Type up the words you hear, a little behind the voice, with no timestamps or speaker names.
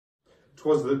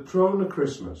'Twas the throne of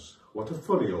Christmas, what a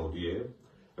funny old year.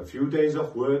 A few days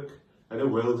off work and a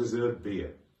well-deserved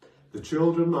beer. The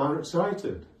children are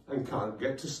excited and can't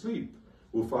get to sleep.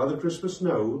 Will Father Christmas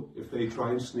know if they try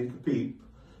and sneak a peep?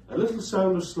 A little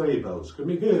sound of sleigh bells can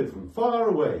be heard from far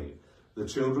away. The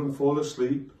children fall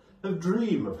asleep and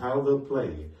dream of how they'll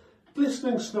play.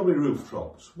 Glistening snowy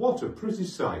rooftops, what a pretty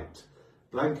sight.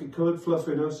 Blanket-covered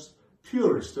fluffiness,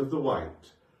 purest of the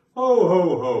white. Ho,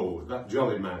 ho, ho, that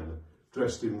jolly man,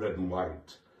 dressed in red and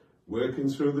white, working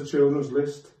through the children's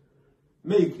list,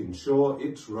 making sure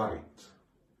it's right.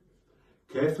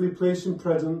 Carefully placing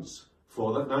presents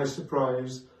for that nice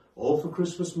surprise, all for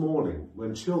Christmas morning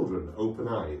when children open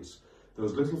eyes.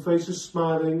 Those little faces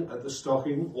smiling at the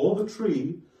stocking or the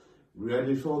tree,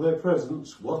 ready for their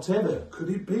presents, whatever could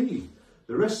it be?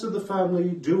 The rest of the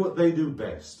family do what they do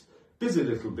best, busy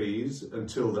little bees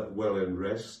until that well-earned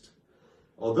rest.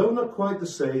 Although not quite the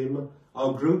same,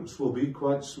 our groups will be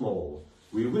quite small.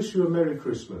 We wish you a Merry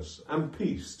Christmas and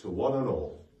peace to one and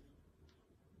all.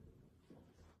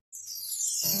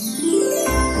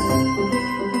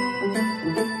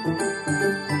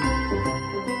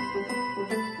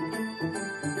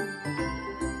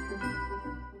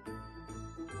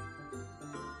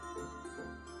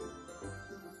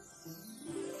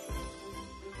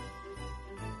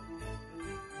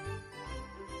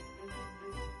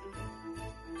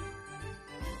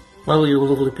 Well, you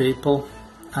lovely people,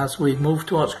 as we move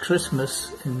towards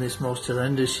Christmas in this most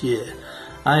horrendous year,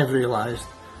 I have realised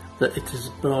that it has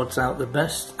brought out the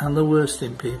best and the worst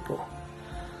in people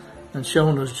and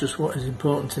shown us just what is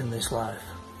important in this life,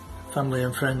 family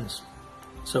and friends.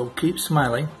 So keep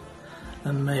smiling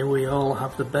and may we all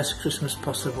have the best Christmas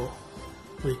possible.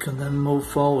 We can then move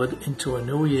forward into a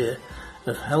new year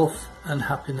of health and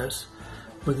happiness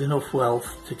with enough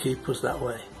wealth to keep us that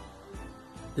way.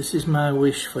 This is my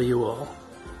wish for you all,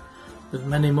 with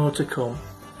many more to come,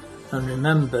 and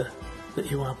remember that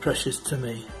you are precious to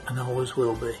me and always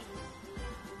will be.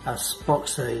 As Spock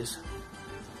says,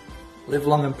 live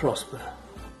long and prosper.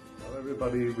 Well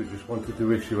everybody, we just wanted to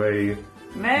wish you a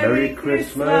Merry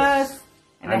Christmas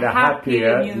and a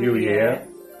happier New Year.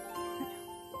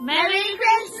 Merry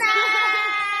Christmas!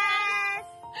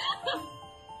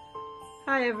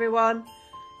 Hi everyone,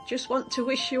 just want to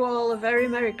wish you all a very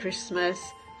Merry Christmas.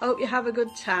 Hope you have a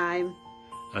good time.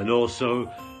 And also,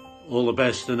 all the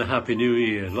best and a Happy New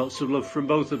Year. Lots of love from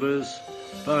both of us.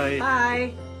 Bye.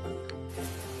 Bye.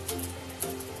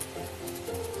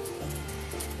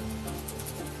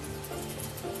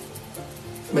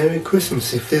 Merry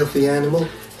Christmas, you filthy animal,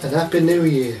 and Happy New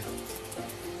Year.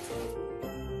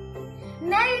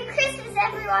 Merry Christmas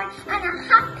everyone and a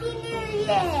Happy New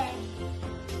Year!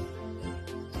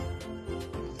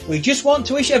 We just want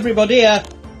to wish everybody a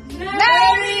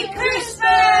Merry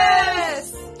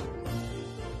Christmas!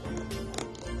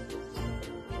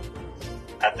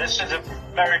 And this is a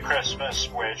Merry Christmas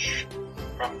wish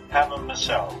from Pam and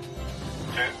myself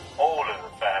to all of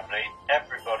the family,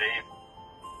 everybody.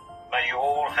 May you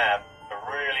all have a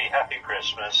really happy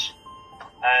Christmas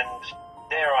and,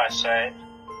 dare I say it,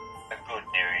 a good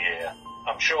New Year.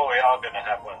 I'm sure we are going to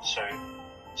have one soon,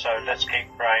 so let's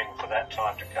keep praying for that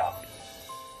time to come.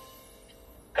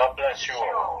 God bless you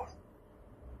all.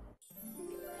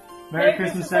 Merry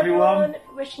Christmas everyone.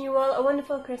 Wishing you all a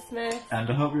wonderful Christmas. And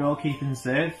I hope you're all keeping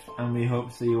safe and we hope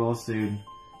to see you all soon.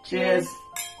 Cheers.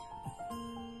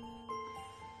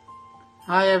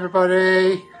 Hi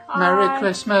everybody. Hi. Merry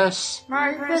Christmas.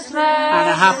 Merry Christmas. And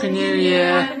a Happy New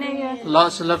Year. Happy New Year.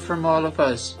 Lots of love from all of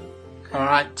us.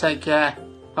 Alright, take care.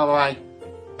 Bye bye.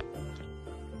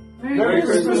 Merry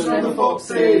Christmas from the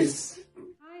Foxes.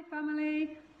 Hi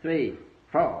family. 3,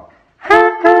 4.